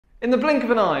In the blink of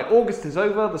an eye, August is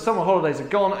over, the summer holidays are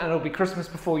gone, and it'll be Christmas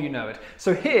before you know it.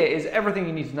 So here is everything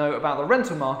you need to know about the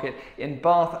rental market in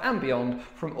Bath and beyond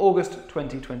from August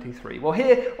 2023. Well,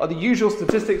 here are the usual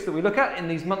statistics that we look at in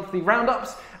these monthly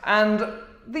roundups, and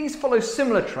these follow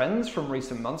similar trends from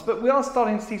recent months, but we are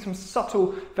starting to see some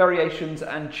subtle variations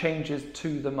and changes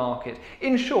to the market.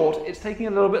 In short, it's taking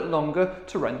a little bit longer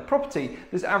to rent property.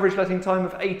 This average letting time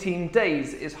of 18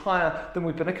 days is higher than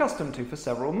we've been accustomed to for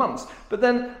several months. But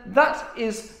then that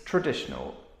is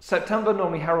traditional. September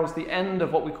normally heralds the end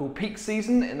of what we call peak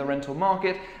season in the rental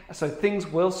market, so things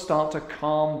will start to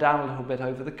calm down a little bit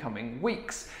over the coming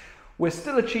weeks. We're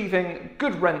still achieving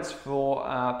good rents for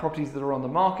properties that are on the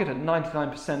market at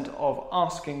 99% of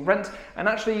asking rent. And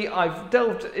actually, I've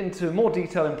delved into more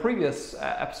detail in previous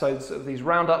episodes of these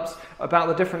roundups about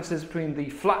the differences between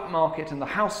the flat market and the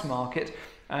house market.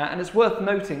 And it's worth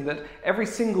noting that every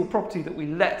single property that we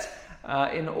let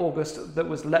in August that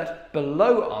was let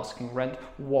below asking rent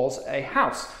was a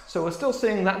house. So we're still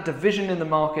seeing that division in the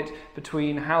market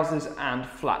between houses and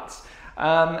flats.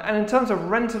 And in terms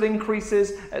of rental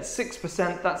increases at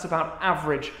 6%, that's about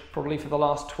average probably for the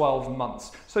last 12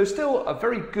 months. So still a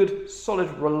very good, solid,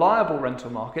 reliable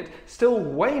rental market, still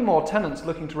way more tenants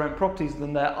looking to rent properties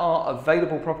than there are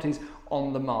available properties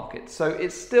on the market. So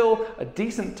it's still a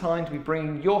decent time to be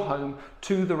bringing your home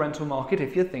to the rental market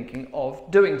if you're thinking of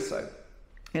doing so.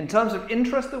 In terms of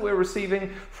interest that we're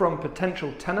receiving from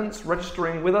potential tenants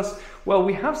registering with us, well,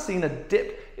 we have seen a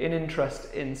dip in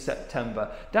interest in September,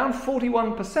 down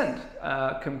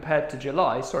 41% compared to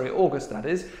July, August that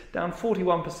is, down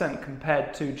 41%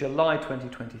 compared to July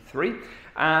 2023,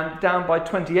 and down by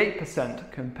 28%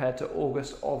 compared to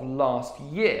August of last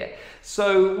year.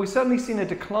 So we've certainly seen a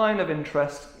decline of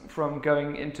interest from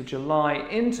going into July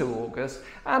into August,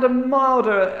 and a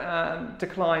milder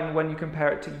decline when you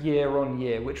compare it to year on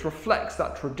year, which reflects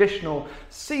that traditional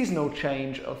seasonal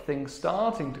change of things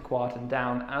starting to quieten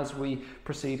down as we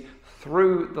proceed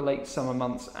through the late summer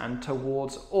months and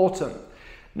towards autumn.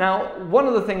 Now, one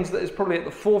of the things that is probably at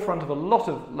the forefront of a lot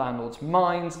of landlords'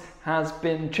 minds has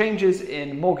been changes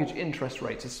in mortgage interest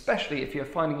rates, especially if you're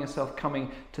finding yourself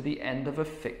coming to the end of a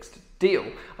fixed deal.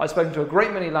 I've spoken to a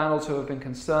great many landlords who have been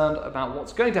concerned about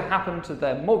what's going to happen to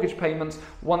their mortgage payments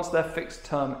once their fixed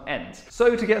term ends.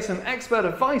 So to get some expert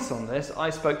advice on this, I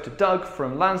spoke to Doug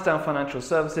from Lansdown Financial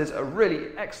Services, a really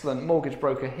excellent mortgage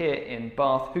broker here in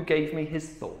Bath, who gave me his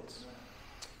thoughts.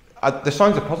 The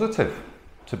signs are positive,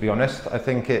 to be honest. I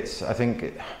think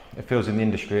it feels in the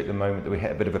industry at the moment that we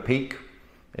hit a bit of a peak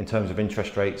in terms of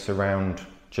interest rates around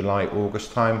July,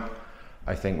 August time.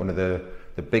 I think one of the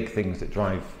big things that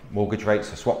drive mortgage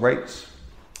rates are swap rates,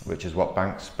 which is what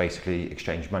banks basically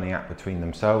exchange money at between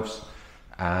themselves,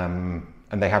 and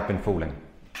they have been falling,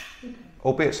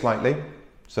 albeit slightly.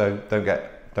 So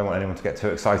don't want anyone to get too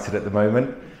excited at the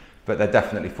moment, but they're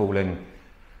definitely falling,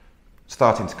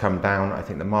 starting to come down. I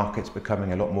think the market's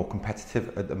becoming a lot more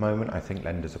competitive at the moment. I think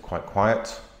lenders are quite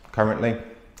quiet currently,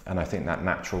 and I think that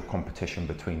natural competition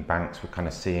between banks, we're kind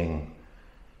of seeing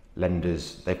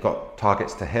lenders, they've got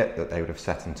targets to hit that they would have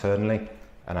set internally,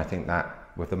 and I think that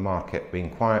with the market being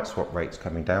quiet, swap rates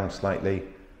coming down slightly,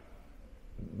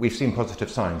 we've seen positive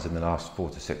signs in the last 4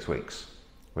 to 6 weeks,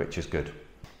 which is good.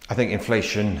 I think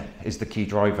inflation is the key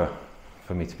driver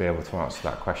for me to be able to answer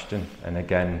that question, and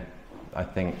again, I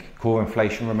think core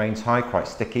inflation remains high, quite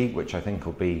sticky, which I think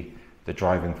will be the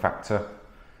driving factor.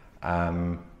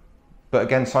 But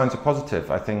again, signs are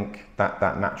positive. I think that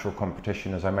natural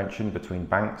competition, as I mentioned, between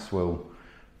banks will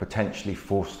potentially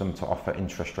force them to offer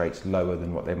interest rates lower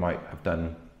than what they might have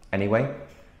done anyway.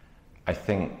 I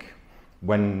think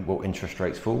when will interest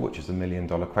rates fall, which is the $1 million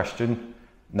question,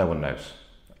 no one knows.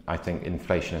 I think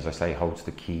inflation, as I say, holds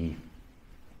the key,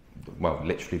 well,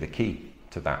 literally the key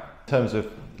to that. In terms of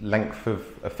length of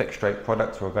a fixed rate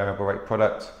product or a variable rate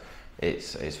product,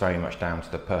 it's very much down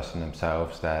to the person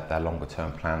themselves, their longer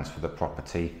term plans for the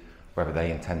property, whether they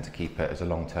intend to keep it as a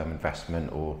long-term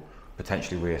investment or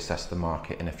potentially reassess the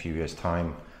market in a few years'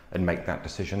 time and make that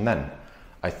decision then.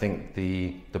 I think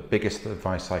the biggest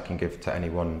advice I can give to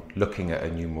anyone looking at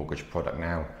a new mortgage product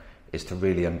now is to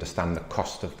really understand the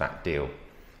cost of that deal.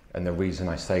 And the reason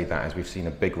I say that is we've seen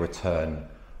a big return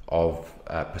of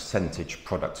percentage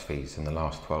product fees in the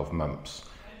last 12 months.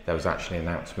 There was actually an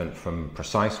announcement from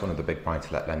Precise, one of the big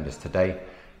buy-to-let lenders today,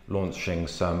 launching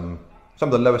some of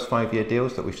the lowest 5-year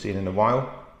deals that we've seen in a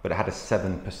while, but it had a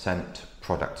 7%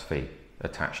 product fee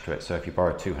attached to it. So if you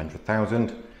borrow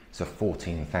 200,000, it's a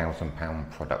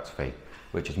 £14,000 product fee,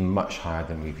 which is much higher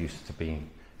than we've used to be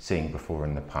seeing before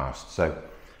in the past. So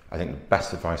I think the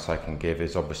best advice I can give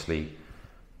is obviously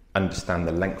understand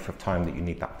the length of time that you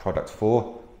need that product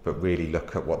for, but really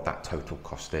look at what that total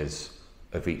cost is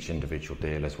of each individual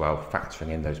deal as well, factoring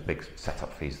in those big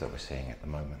setup fees that we're seeing at the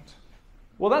moment.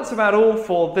 Well, that's about all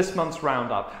for this month's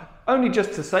roundup. Only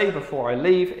just to say before I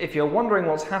leave, if you're wondering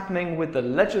what's happening with the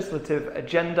legislative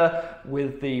agenda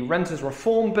with the Renters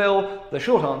Reform Bill, the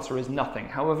short answer is nothing.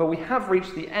 However, we have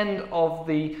reached the end of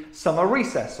the summer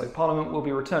recess, so Parliament will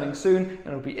be returning soon, and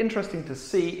it'll be interesting to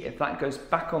see if that goes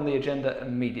back on the agenda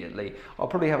immediately. I'll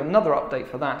probably have another update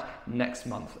for that next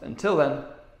month. Until then,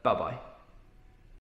 bye-bye.